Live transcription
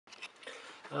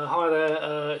Hi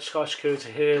there, Sky Security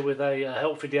here with a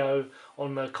help video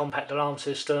on the CommPact alarm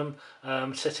system,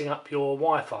 setting up your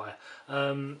Wi-Fi.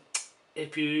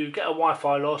 If you get a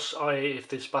Wi-Fi loss, i.e. if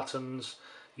this button's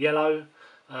yellow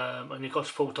and you've got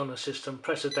a fault on the system,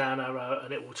 press the down arrow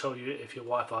and it will tell you if your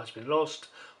Wi-Fi has been lost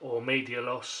or media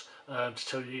loss to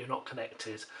tell you you're not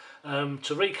connected.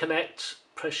 To reconnect,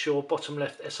 press your bottom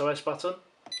left SOS button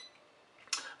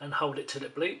and hold it till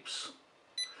it bleeps.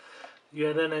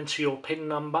 You then enter your PIN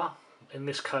number, in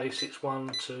this case it's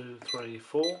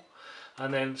 1234,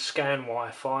 and then scan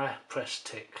Wi-Fi, press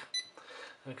tick.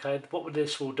 Okay, what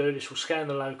this will do, this will scan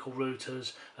the local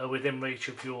routers within reach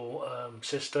of your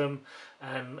system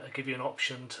and give you an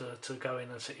option to go in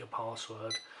and set your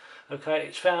password. Okay,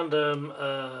 it's found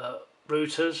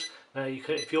routers. Now you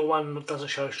can, if your one doesn't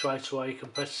show straight away, you can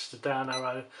press the down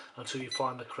arrow until you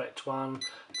find the correct one.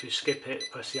 If you skip it,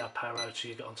 press the up arrow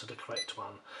till you get onto the correct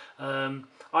one.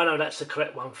 I know that's the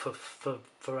correct one for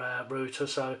our router,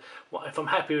 so if I'm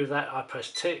happy with that, I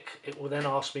press tick. It will then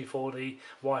ask me for the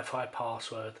Wi-Fi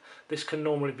password. This can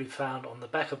normally be found on the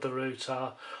back of the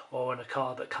router or in a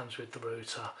card that comes with the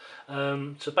router.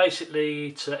 So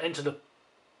basically, to enter the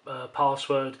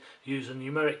password, use the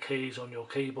numeric keys on your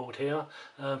keyboard here.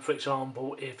 For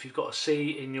example, if you've got a C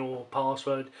in your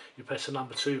password, you press the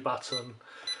number 2 button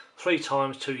 3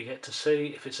 times till you get to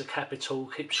C. If it's a capital,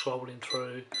 keep scrolling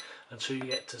through until you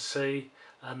get to C,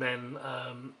 and then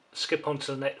skip on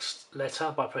to the next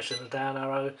letter by pressing the down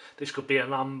arrow. This could be a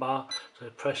number,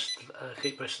 so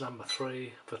keep pressing number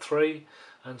 3 for 3,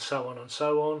 and so on and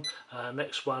so on.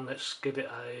 Next one, let's give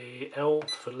it a L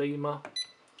for Lima.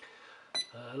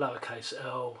 Lowercase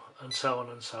l, and so on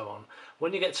and so on.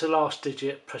 When you get to the last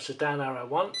digit, press the down arrow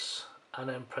once and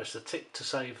then press the tick to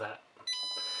save that.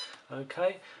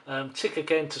 Okay, tick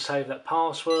again to save that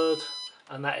password,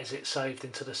 and that is it saved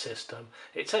into the system.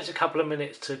 It takes a couple of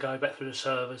minutes to go back through the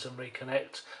servers and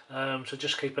reconnect, so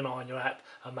just keep an eye on your app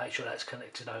and make sure that's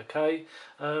connected okay.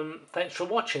 Thanks for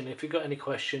watching. If you've got any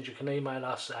questions, you can email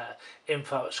us at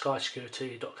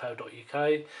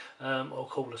info@skysecurity.co.uk or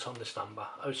call us on this number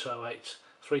 0208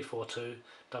 342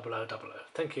 0000.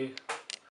 Thank you.